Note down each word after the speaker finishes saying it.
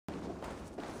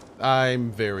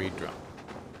I'm very drunk.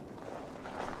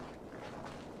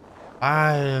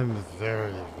 I am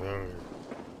very drunk.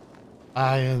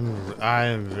 I am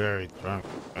drunk.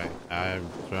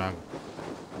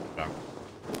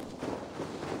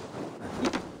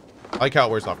 I like how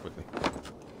it wears off quickly.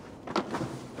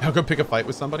 I'll go pick a fight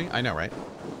with somebody. I know, right?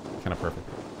 Kind of perfect.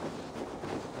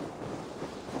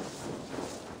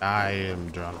 I am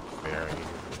drunk very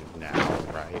now,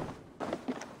 right?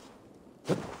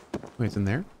 Wait, it's in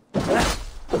there?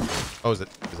 Oh, is it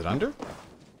under?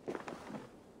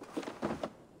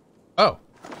 Oh.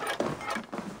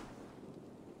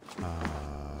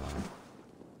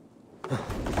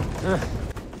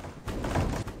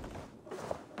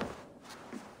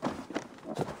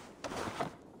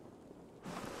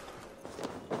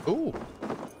 Ooh.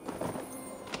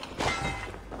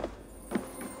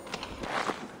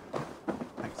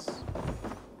 Nice.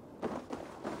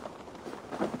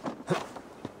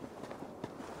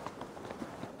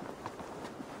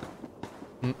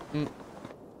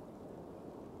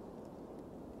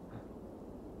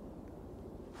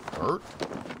 Hurt.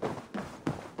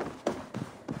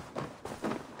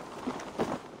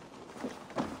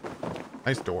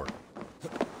 Nice door.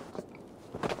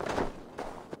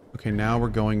 Okay, now we're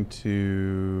going to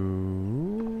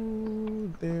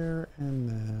there and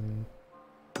then.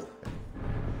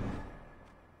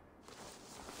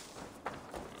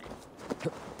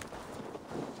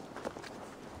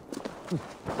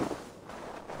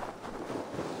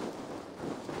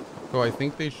 So I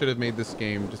think they should have made this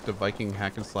game just a Viking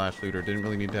hack and slash looter. Didn't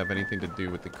really need to have anything to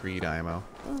do with the Creed IMO.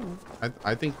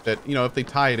 I think that, you know, if they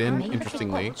tie it in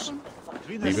interestingly,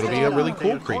 maybe it'll be a really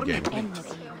cool Creed game.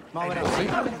 We'll see.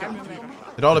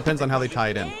 It all depends on how they tie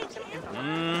it in.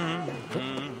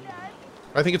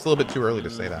 I think it's a little bit too early to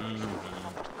say that,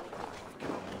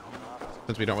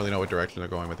 since we don't really know what direction they're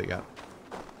going with it yet.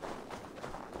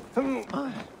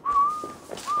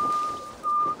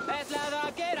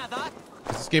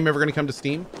 Is this game ever going to come to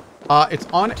Steam? It's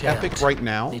on Epic right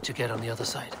now. Need to get on the other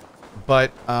side.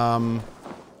 But I'm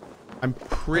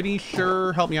pretty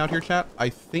sure. Help me out here, chat. I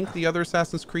think the other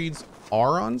Assassin's Creeds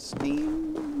are on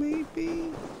Steam.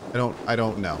 Maybe. I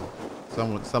don't know.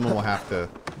 Someone will have to.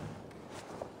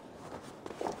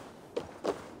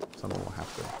 Someone will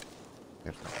have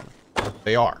to.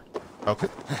 They are. Okay.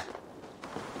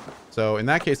 So in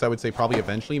that case, I would say probably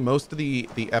eventually. Most of the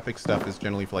Epic stuff is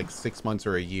generally for like 6 months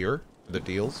or a year for the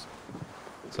deals.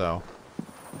 So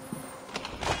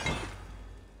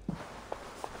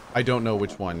I don't know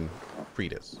which one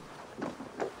Creed is.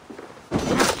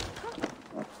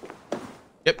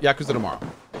 Yep, Yakuza tomorrow.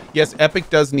 Yes, Epic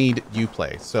does need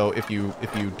Uplay. So if you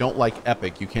don't like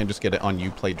Epic, you can just get it on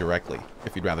Uplay directly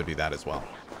if you'd rather do that as well.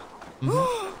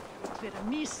 Mm-hmm.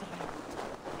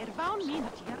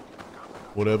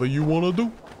 Whatever you want to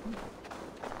do.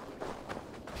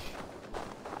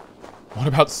 What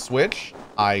about Switch?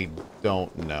 I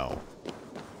don't know.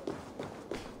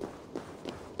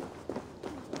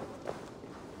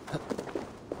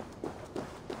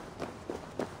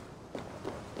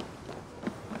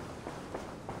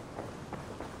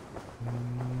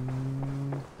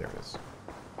 There it is.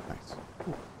 Nice.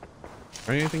 Ooh.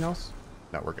 Anything else?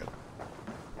 No, we're good.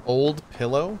 Old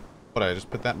pillow? What, I just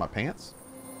put that in my pants?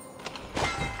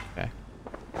 Okay.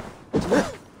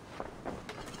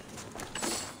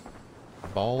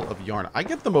 Ball of yarn. I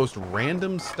get the most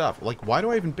random stuff. Like, why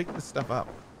do I even pick this stuff up?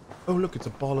 Oh, look, it's a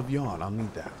ball of yarn. I'll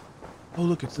need that. Oh,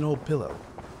 look, it's an old pillow.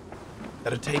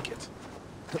 Gotta take it.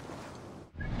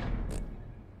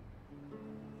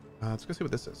 Let's go see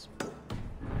what this is.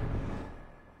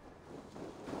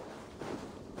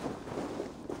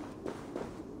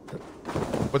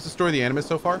 What's the story of the Animus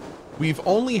so far? We've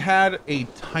only had a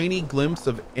tiny glimpse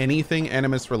of anything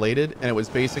Animus related, and it was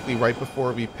basically right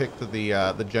before we picked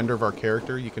the gender of our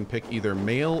character. You can pick either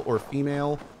male or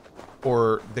female,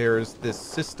 or there's this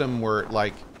system where it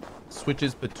like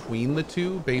switches between the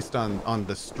two based on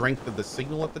the strength of the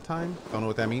signal at the time. Don't know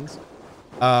what that means.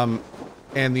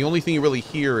 And the only thing you really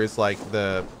hear is like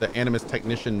the Animus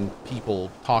technician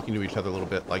people talking to each other a little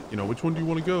bit, like, you know, which one do you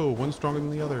want to go? One's stronger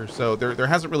than the other. So there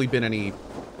hasn't really been any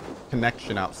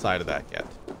connection outside of that yet.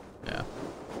 Yeah.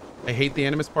 I hate the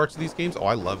Animus parts of these games. Oh,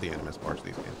 I love the Animus parts of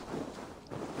these games.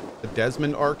 The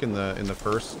Desmond arc in the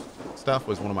first stuff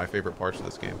was one of my favorite parts of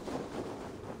this game.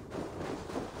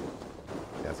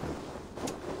 Desmond.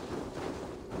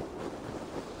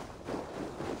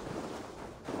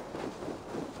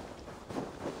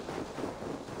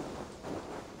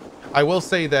 I will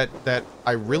say that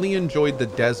I really enjoyed the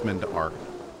Desmond arc,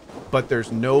 but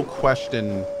there's no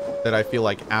question that I feel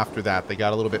like after that they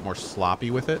got a little bit more sloppy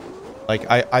with it. Like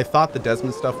I thought the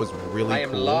Desmond stuff was really cool. I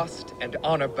am lost and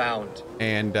honor bound.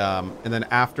 And then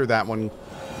after that one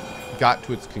got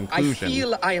to its conclusion, I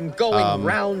feel I am going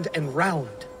round and round.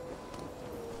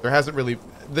 There hasn't really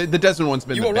the Desmond one's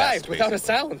been the best. You arrived without a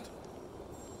sound.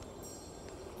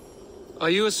 Are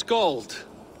you a skald?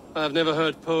 I've never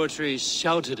heard poetry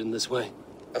shouted in this way.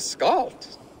 A skald?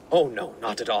 Oh no,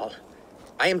 not at all.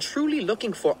 I am truly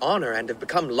looking for honor and have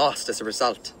become lost as a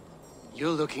result.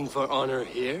 You're looking for honor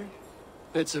here?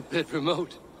 It's a bit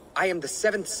remote. I am the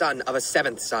 7th son of a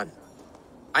 7th son.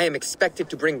 I am expected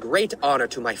to bring great honor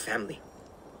to my family.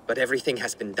 But everything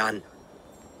has been done.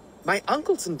 My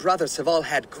uncles and brothers have all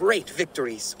had great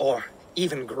victories, or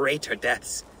even greater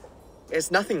deaths.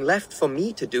 There's nothing left for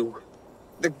me to do.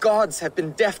 The gods have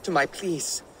been deaf to my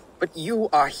pleas, but you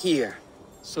are here.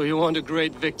 So you want a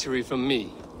great victory from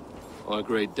me? Or a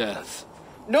great death?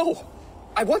 No!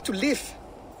 I want to live,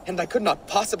 and I could not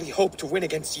possibly hope to win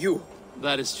against you.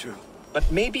 That is true.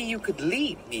 But maybe you could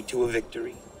lead me to a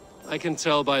victory. I can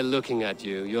tell by looking at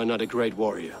you, you're not a great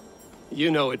warrior.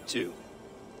 You know it too.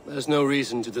 There's no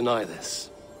reason to deny this.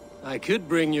 I could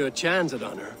bring you a chance at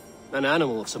honor. An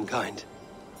animal of some kind.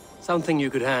 Something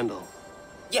you could handle.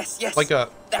 Yes, yes. Like a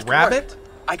that rabbit?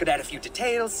 I could add a few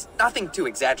details, nothing too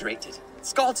exaggerated.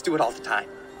 Skalds do it all the time.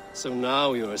 So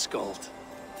now you're a skald.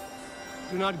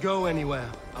 Do not go anywhere.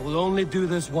 I will only do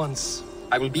this once.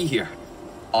 I will be here.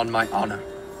 On my honor.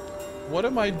 What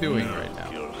am I doing right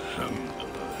now?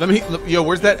 Let me... Yo,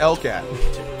 where's that elk at?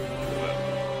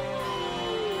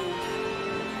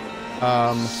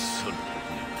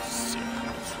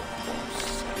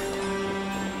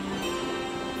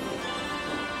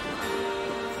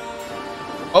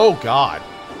 Oh, God.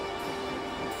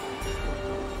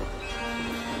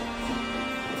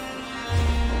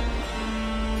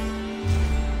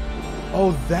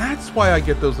 Oh, that's why I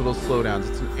get those little slowdowns.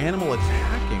 It's an animal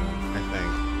attacking me, I think.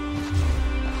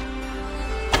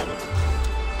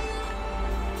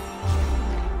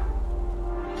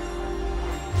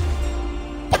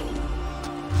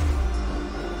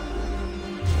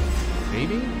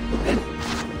 Maybe?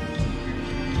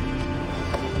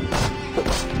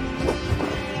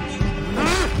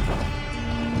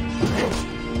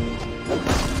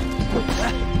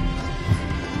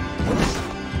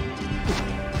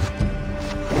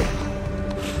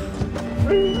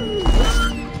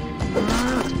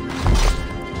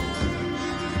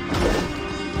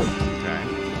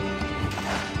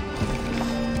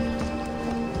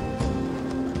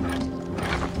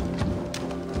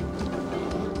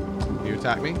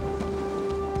 Attack me?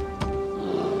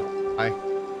 Hi.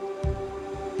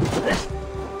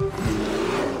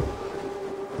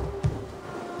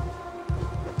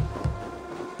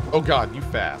 Oh God, you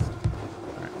fast.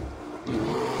 All right.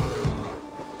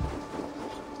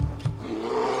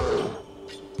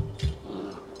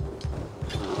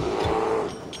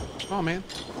 Come on, man.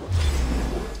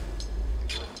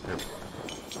 There.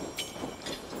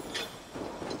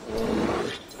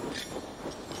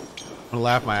 I'm gonna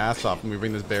laugh my ass off when we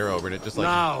bring this bear over and it just like...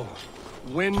 Now,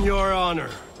 win your honor.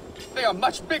 They are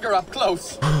much bigger up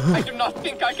close. I do not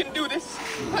think I can do this.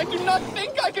 I do not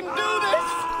think I can do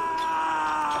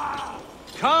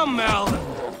this. Come, Melvin.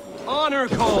 Honor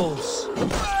calls.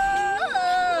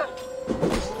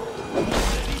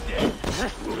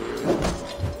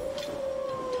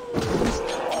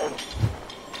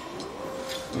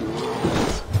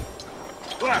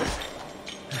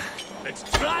 Let's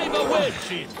drive a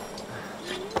wedge in.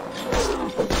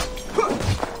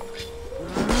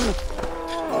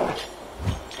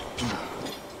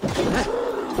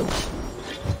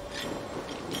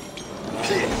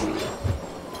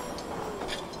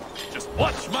 Just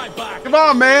watch my back. Come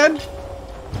on, man.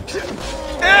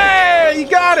 Hey, you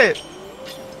got it.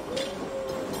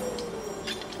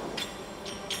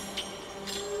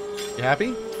 You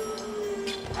happy?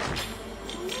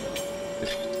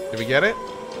 Did we get it?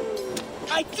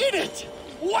 I did it!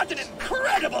 What an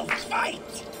incredible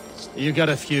fight! You got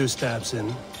a few stabs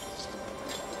in.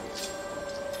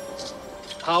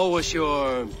 How was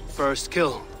your first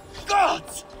kill?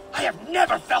 Gods! I have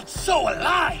never felt so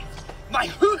alive! My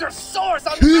Hugr soars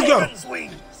on raven's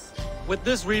wings! With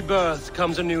this rebirth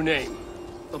comes a new name.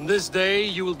 From this day,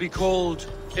 you will be called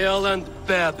Erland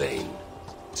Bearbane,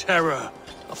 Terror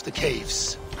of the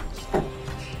Caves.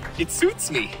 It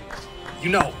suits me. You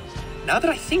know, now that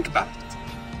I think about it,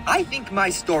 I think my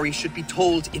story should be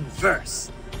told in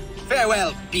verse.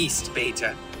 Farewell, beast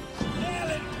baiter.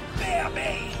 Erland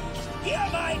Bearbane, hear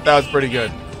my That was pretty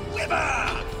good. quiver!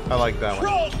 I like that one.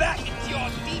 Crawl back into your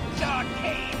deep dark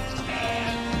caves,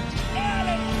 man!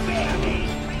 Erland Bearbane,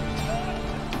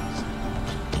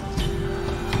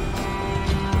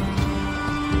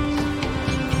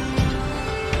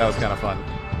 That was kind of fun.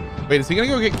 Wait, is he gonna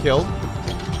go get killed?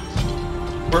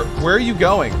 Where are you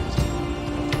going?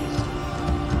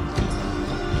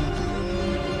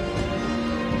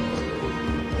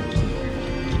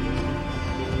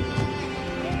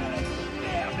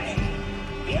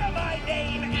 Hear my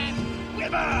name and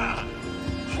quiver!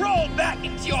 Crawl back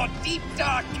into your deep,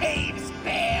 dark caves,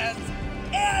 bears!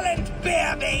 Erland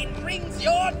Bearbane brings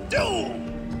your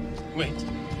doom! Wait,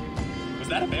 was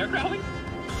that a bear growling?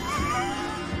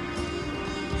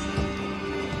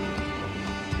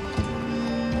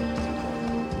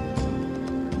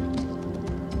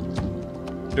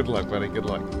 Good luck, buddy. Good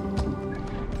luck.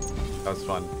 That was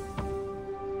fun.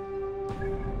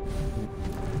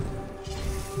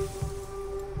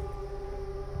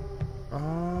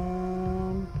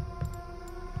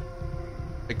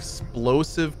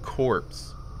 Explosive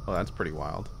corpse. Oh, that's pretty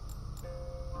wild.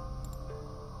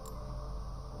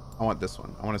 I want this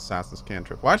one. I want Assassin's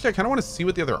Cantrip. Well, actually, I kind of want to see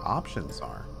what the other options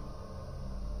are.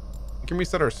 We can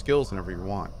reset our skills whenever you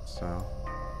want. So,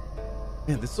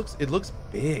 man, it looks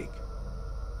big.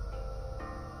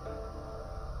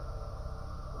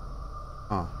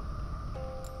 Huh.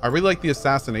 I really like the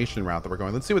assassination route that we're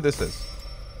going. Let's see what this is.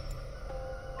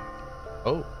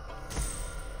 Oh.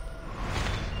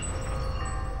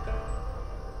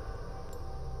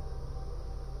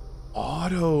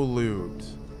 Auto loot.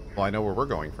 Well, I know where we're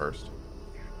going first.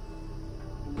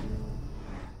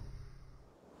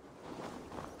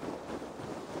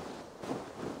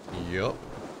 Yup.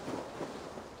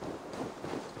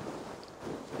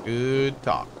 Good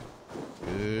talk.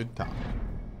 Good talk.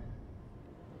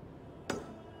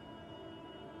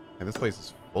 And this place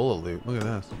is full of loot. Look at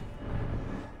this.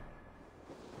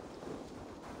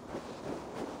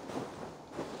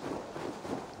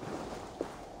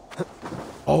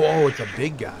 Oh, it's a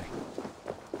big guy.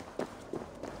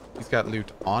 He's got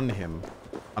loot on him,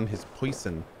 on his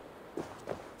poison.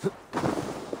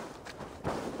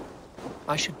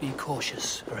 I should be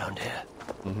cautious around here.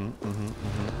 You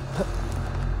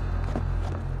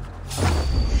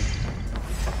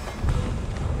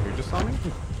just saw me?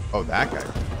 Oh, that guy.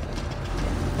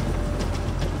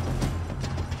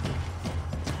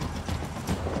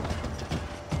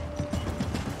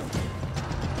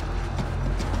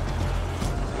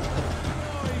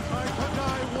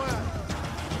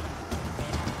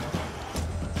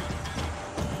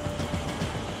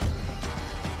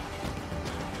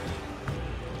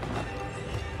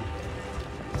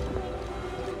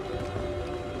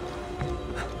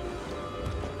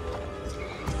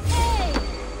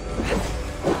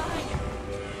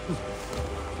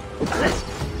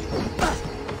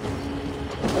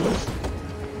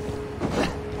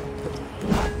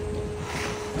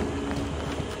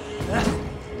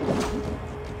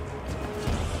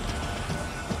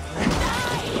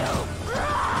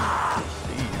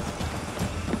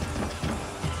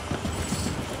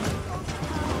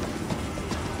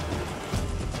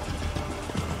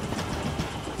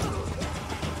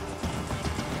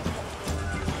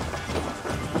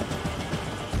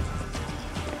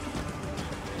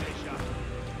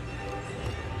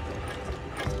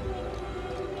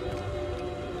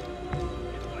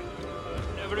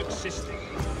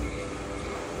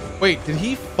 Wait, did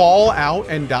he fall out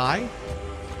and die?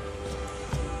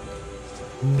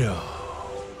 No.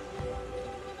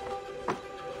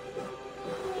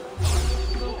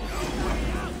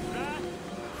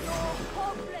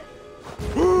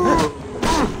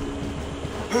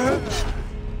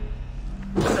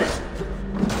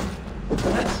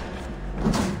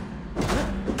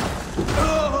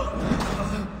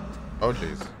 Oh,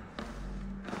 jeez.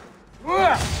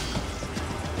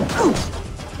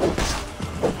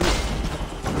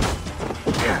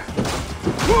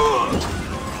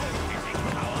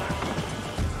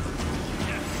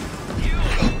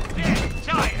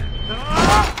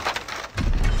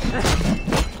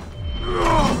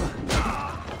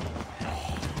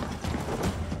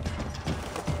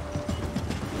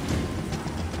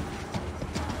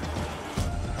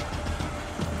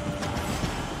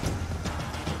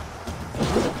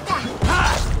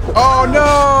 Oh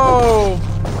no!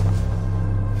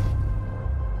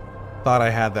 Thought I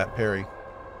had that parry.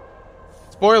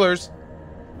 Spoilers.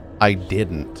 I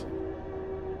didn't.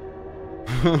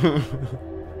 I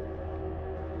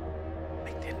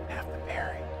didn't have the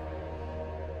parry.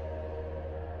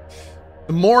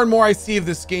 The more and more I see of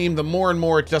this game, the more and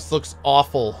more it just looks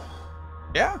awful.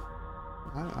 Yeah.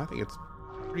 I think it's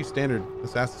pretty standard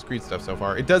Assassin's Creed stuff so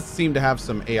far. It does seem to have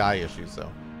some AI issues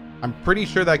though. I'm pretty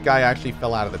sure that guy actually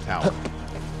fell out of the tower.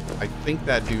 I think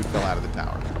that dude fell out of the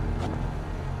tower.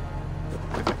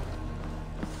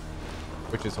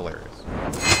 Which is hilarious.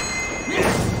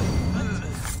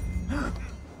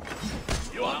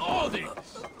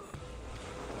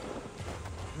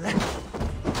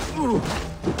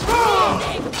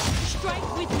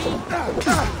 Strike with me.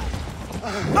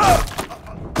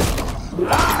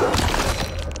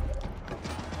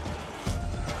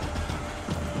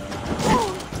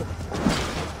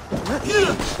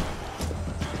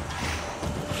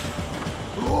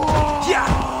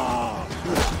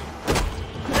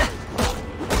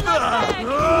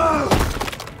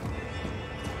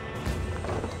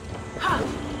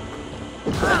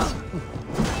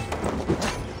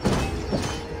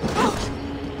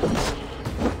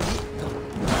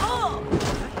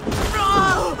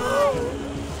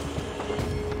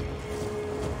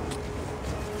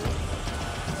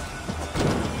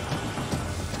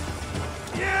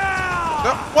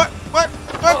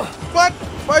 What?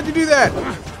 Why'd you do that?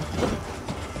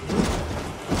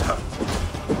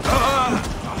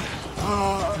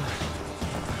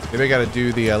 Maybe I gotta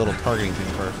do the little targeting thing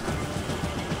first.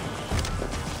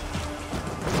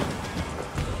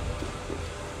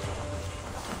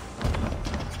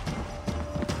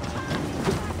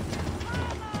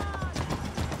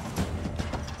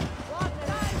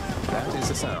 That is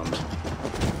a sound.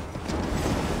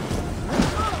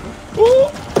 Ooh.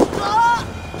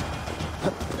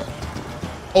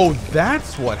 Oh,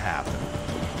 that's what happened.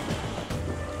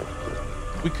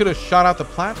 We could have shot out the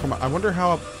platform. I wonder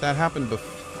how that happened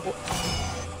before.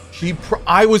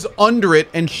 I was under it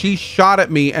and she shot at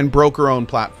me and broke her own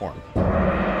platform.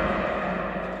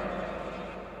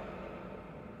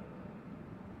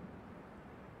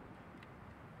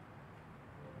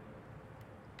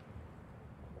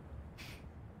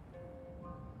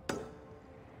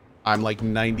 I'm like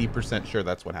 90% sure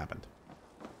that's what happened.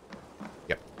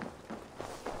 Yep.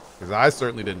 Because I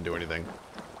certainly didn't do anything.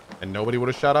 And nobody would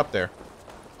have shot up there.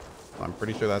 I'm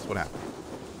pretty sure that's what happened.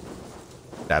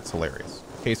 That's hilarious.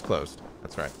 Case closed.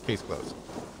 That's right. Case closed.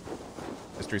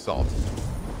 Mystery solved.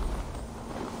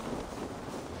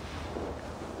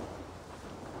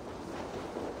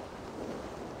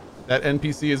 That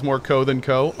NPC is more Cohh than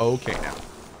Cohh? Okay now.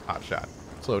 Hot shot.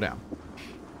 Slow down.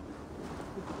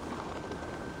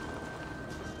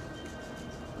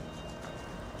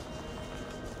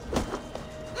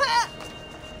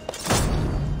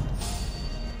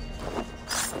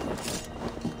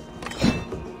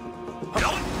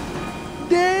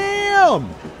 Damn!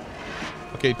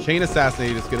 Okay, chain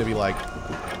assassinate is gonna be like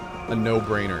a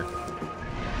no-brainer.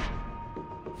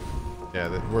 Yeah,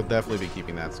 we'll definitely be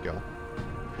keeping that skill.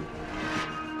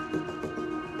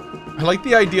 I like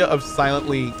the idea of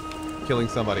silently killing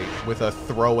somebody with a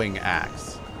throwing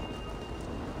axe.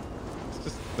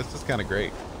 It's just kind of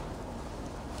great.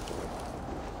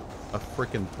 A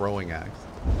freaking throwing axe.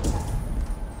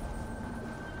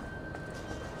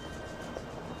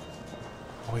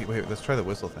 Oh, wait, let's try the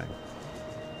whistle thing.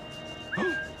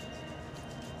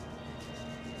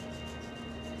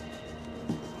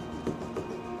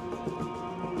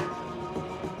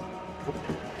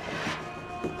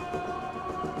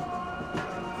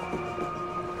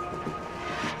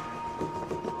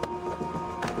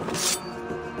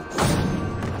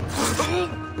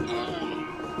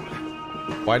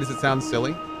 Why does it sound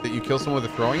silly that you kill someone with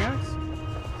a throwing axe?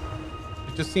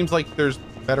 It just seems like there's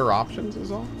better options is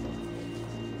all.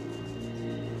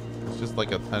 It's just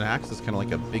like an axe is kind of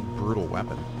like a big brutal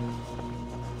weapon.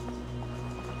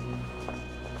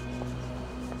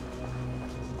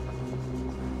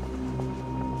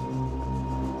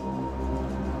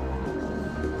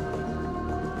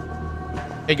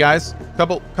 Hey guys,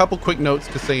 couple quick notes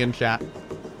to say in chat.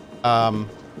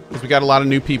 Because we got a lot of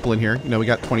new people in here. You know, we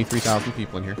got 23,000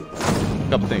 people in here.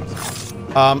 Couple things.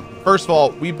 First of all,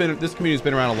 this community's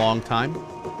been around a long time.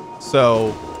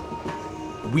 So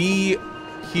we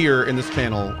here in this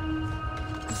channel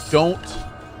don't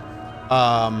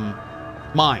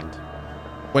mind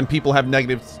when people have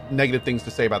negative things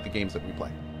to say about the games that we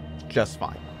play. Just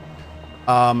fine.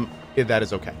 That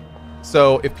is okay.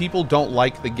 So if people don't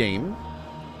like the game,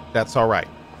 that's all right.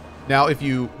 Now, if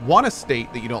you want to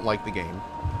state that you don't like the game,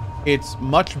 it's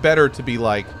much better to be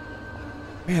like,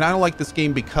 man, I don't like this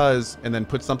game because, and then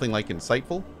put something like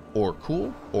insightful or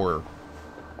cool or,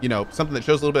 you know, something that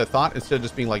shows a little bit of thought instead of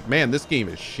just being like, man, this game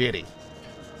is shitty,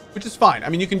 which is fine. I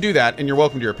mean, you can do that and you're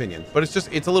welcome to your opinion, but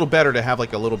it's a little better to have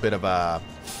like a little bit of a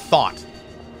thought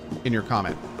in your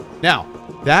comment. Now,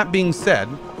 that being said,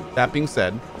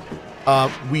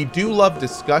 we do love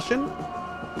discussion,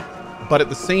 but at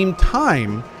the same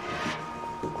time,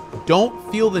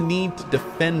 don't feel the need to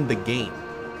defend the game.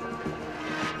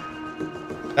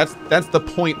 That's the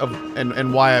point of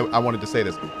and why I wanted to say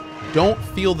this. Don't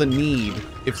feel the need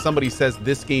if somebody says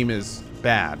this game is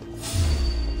bad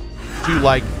to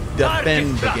like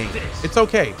defend the game. It's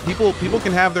okay. People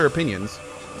can have their opinions.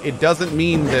 It doesn't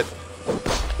mean that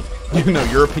you know,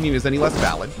 your opinion is any less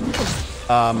valid.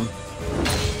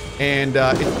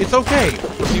 It's okay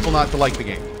for people not to like the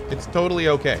game. It's totally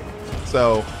okay.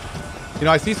 So, you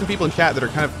know, I see some people in chat that are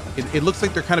kind of, it looks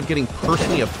like they're kind of getting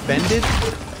personally offended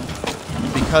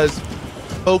because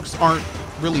folks aren't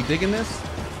really digging this.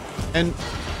 And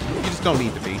you just don't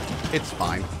need to be. It's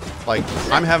fine. Like,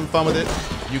 I'm having fun with it.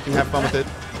 You can have fun with it.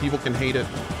 People can hate it.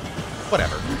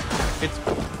 Whatever. It's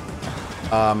cool.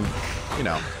 You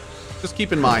know, just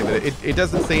keep in mind that it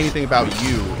doesn't say anything about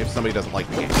you if somebody doesn't like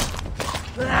the game.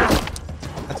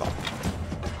 That's all.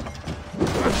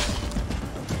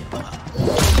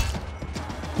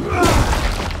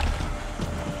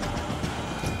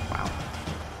 Wow.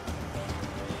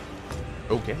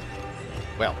 Okay.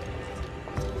 Well.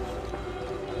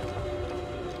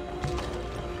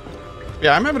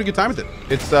 Yeah, I'm having a good time with it.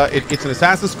 It's an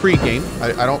Assassin's Creed game.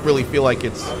 I don't really feel like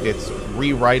it's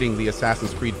rewriting the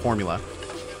Assassin's Creed formula.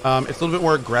 It's a little bit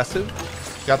more aggressive.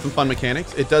 Got some fun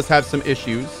mechanics. It does have some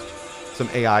issues, some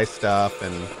AI stuff,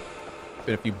 and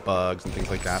been a few bugs and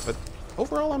things like that. But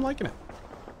overall, I'm liking it.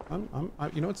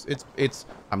 You know,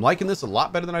 I'm liking this a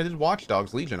lot better than I did Watch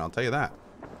Dogs Legion. I'll tell you that.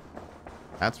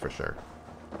 That's for sure.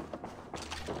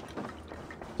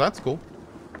 So that's cool.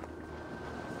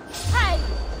 Hey!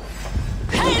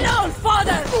 Hang on,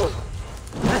 father!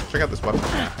 Check out this weapon.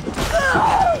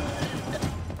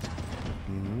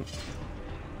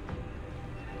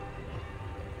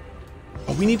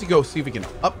 Oh, we need to go see if we can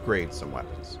upgrade some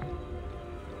weapons.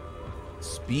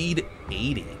 Speed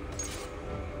 80.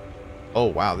 Oh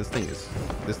wow, this thing is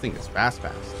fast.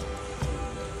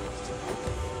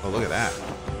 Oh, look at that.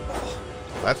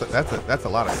 That's a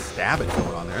lot of stabbing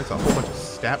going on there. That's a whole bunch of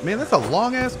stab. Man, that's a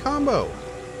long ass combo.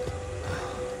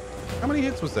 How many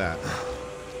hits was that?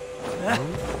 1,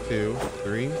 2,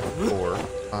 3, 4,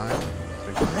 5,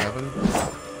 6, 7.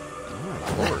 Oh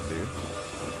my lord, dude.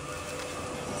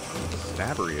 The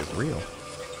stabbery is real.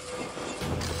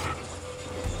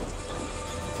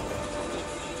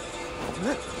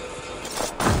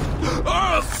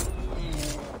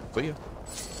 See ya.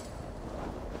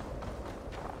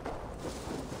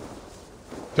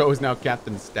 Joe is now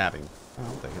Captain Stabbing. Oh,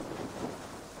 I'll take it.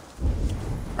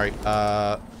 Alright,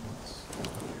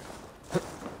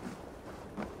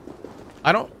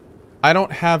 I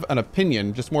don't have an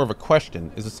opinion, just more of a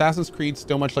question. Is Assassin's Creed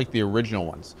still much like the original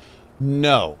ones?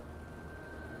 No.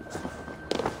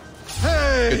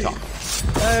 Good talk.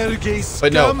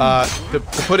 But no, to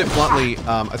put it bluntly,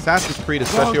 Assassin's Creed,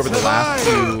 especially over the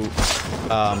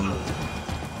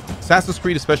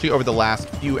last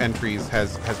few entries,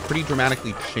 has pretty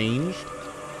dramatically changed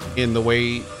in the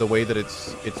way that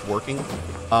it's working.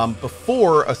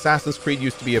 Before, Assassin's Creed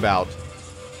used to be about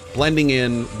blending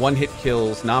in, one-hit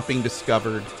kills, not being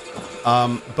discovered.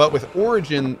 But with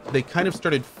Origin, they kind of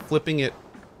started flipping it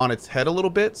on its head a little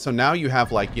bit. So now you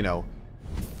have, like, you know,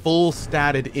 full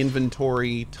statted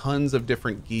inventory, tons of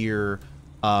different gear.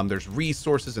 There's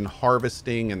resources and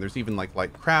harvesting, and there's even like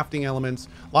crafting elements.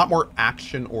 A lot more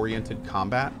action-oriented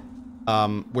combat.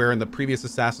 Where in the previous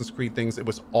Assassin's Creed things, it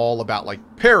was all about like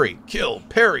parry, kill,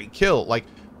 parry, kill. Like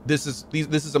this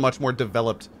is a much more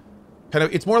developed kind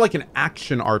of. It's more like an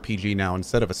action RPG now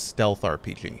instead of a stealth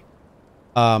RPG.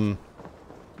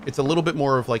 It's a little bit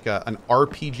more of like an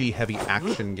RPG heavy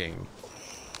action game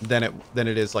than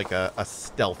it is like a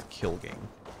stealth kill game.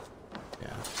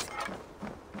 Yeah.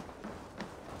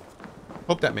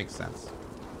 Hope that makes sense.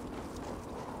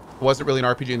 It wasn't really an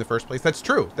RPG in the first place. That's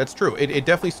true. That's true. It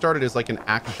definitely started as like an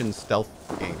action stealth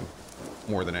game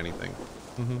more than anything.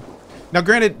 Now,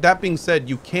 granted, that being said,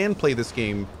 you can play this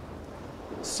game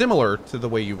similar to the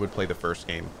way you would play the first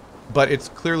game, but it's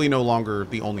clearly no longer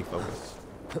the only focus.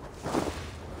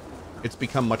 It's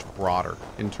become much broader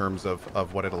in terms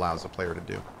of what it allows a player to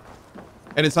do.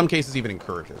 And in some cases even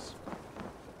encourages.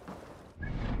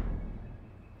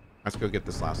 Let's go get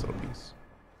this last little piece.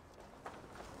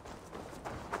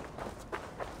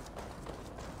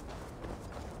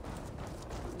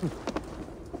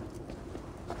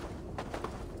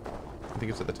 I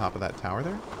think it's at the top of that tower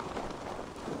there.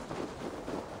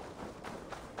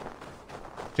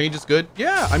 Change is good.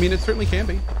 Yeah, I mean, it certainly can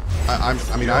be. I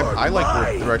like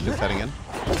where the direction it's heading in.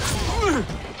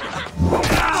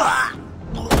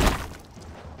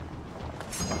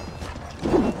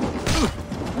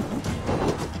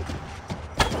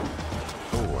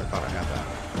 Oh, I thought I had that.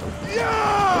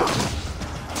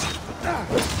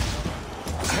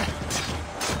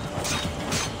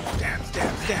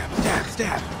 Stab,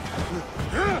 stab.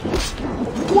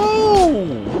 Whoa!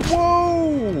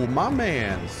 Whoa! My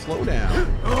man, slow down.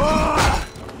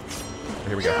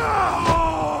 Here we go.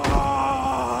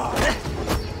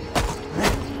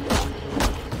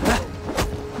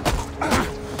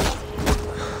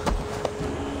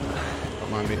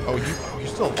 me. Oh, you're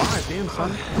still alive. Damn,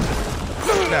 son.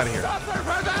 Get out of here.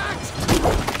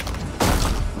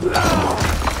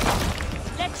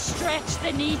 Let's stretch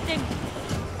the knee thing.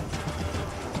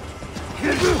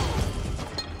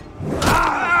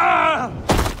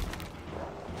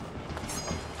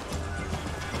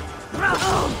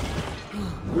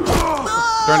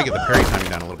 Starting to get the parry timing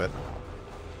down a little bit.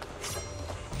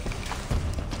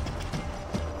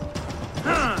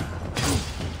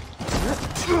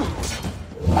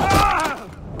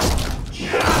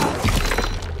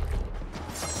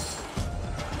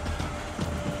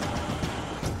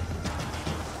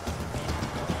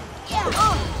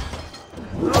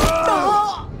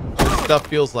 Stuff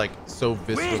feels like so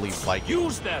viscerally like it.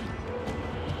 Use them.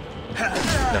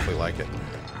 Definitely like it.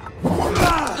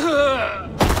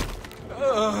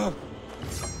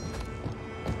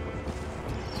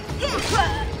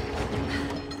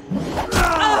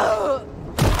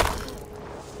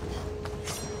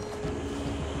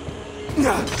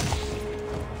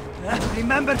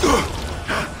 Remember.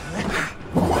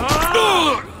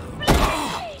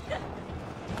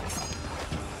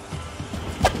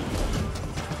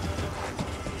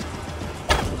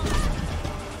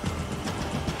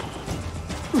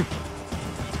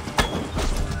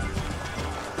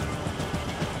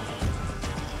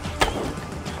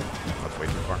 That's way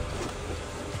too far.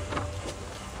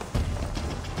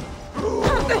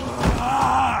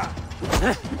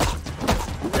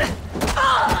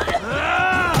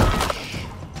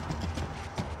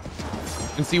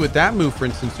 And see, with that move, for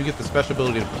instance, you get the special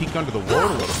ability to peek under the wall a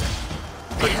little bit.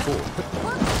 Pretty cool.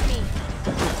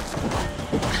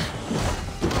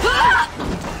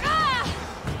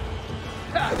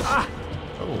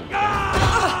 Oh,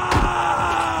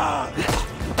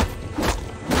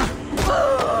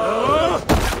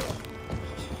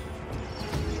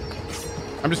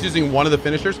 I'm just using one of the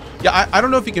finishers. Yeah, I don't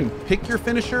know if you can pick your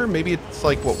finisher. Maybe it's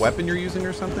like what weapon you're using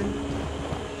or something.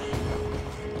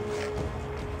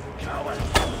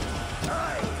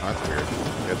 Oh, that's weird.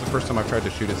 Yeah, it's the first time I've tried to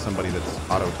shoot at somebody that's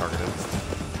auto-targeted.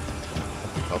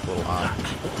 That felt a little odd.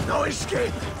 No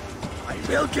escape. I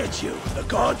will get you. The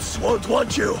gods won't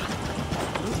want you.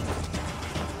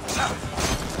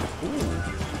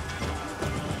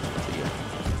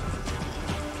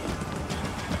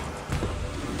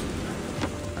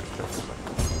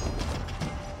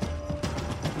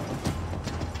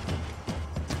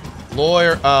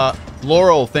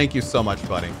 Laurel, thank you so much,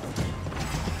 buddy.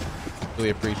 Really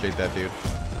appreciate that, dude.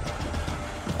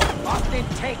 What did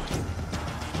it take?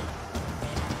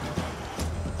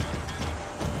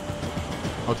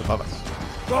 Oh, it's above us.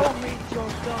 Go meet your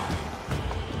god.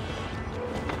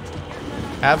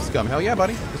 Have scum. Hell yeah,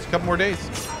 buddy. Just a couple more days.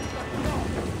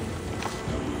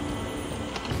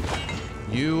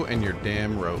 You and your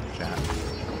damn rope, chat.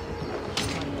 You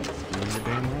and your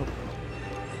damn rope.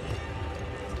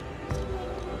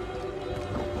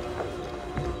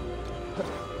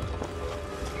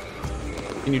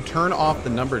 Can you turn off the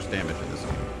numbers damage in this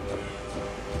game?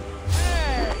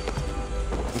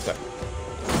 Okay.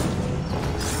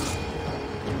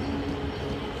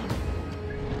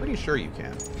 Pretty sure you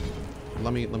can.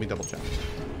 Let me double check.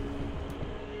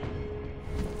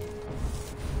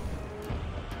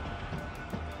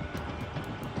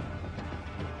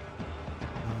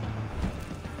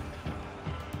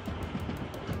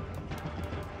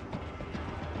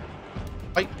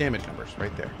 Fight damage numbers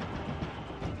right there.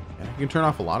 Yeah, you can turn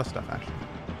off a lot of stuff actually.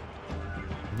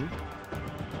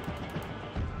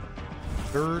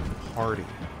 Third party.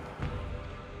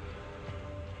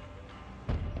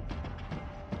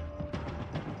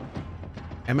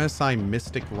 MSI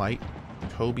Mystic Light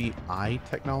Kobe Eye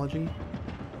technology.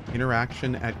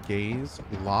 Interaction at gaze.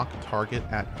 Lock target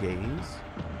at gaze.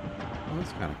 Oh,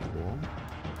 that's kind of cool.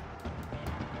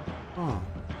 Huh.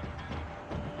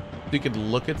 So you could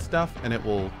look at stuff and it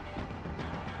will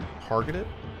target it.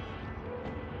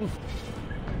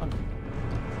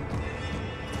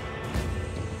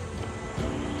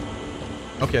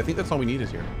 Okay, I think that's all we need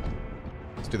is here.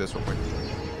 Let's do this real quick.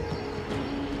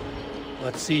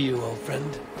 Let's see you, old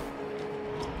friend.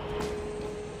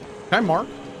 Can I mark?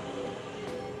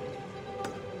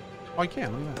 Oh, I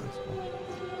can. Look at that. That's cool.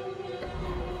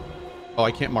 Oh,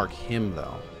 I can't mark him,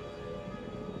 though.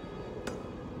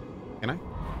 Can I?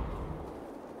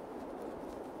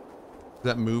 Does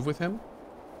that move with him?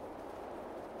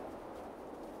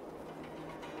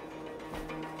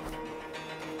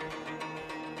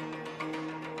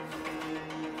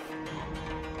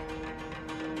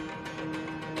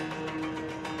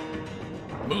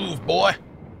 Move, boy.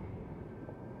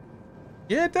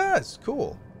 Yeah, it does.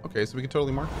 Cool. Okay, so we can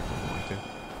totally mark it if we want to.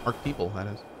 Mark people, that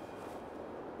is.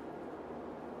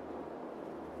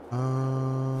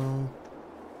 I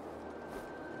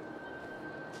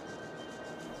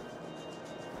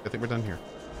think we're done here.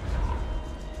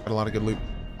 Got a lot of good loot.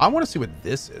 I want to see what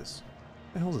this is.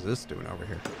 What the hell is this doing over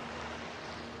here?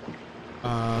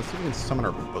 Let's see if we can summon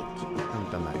our boat. I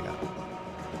haven't done that yet.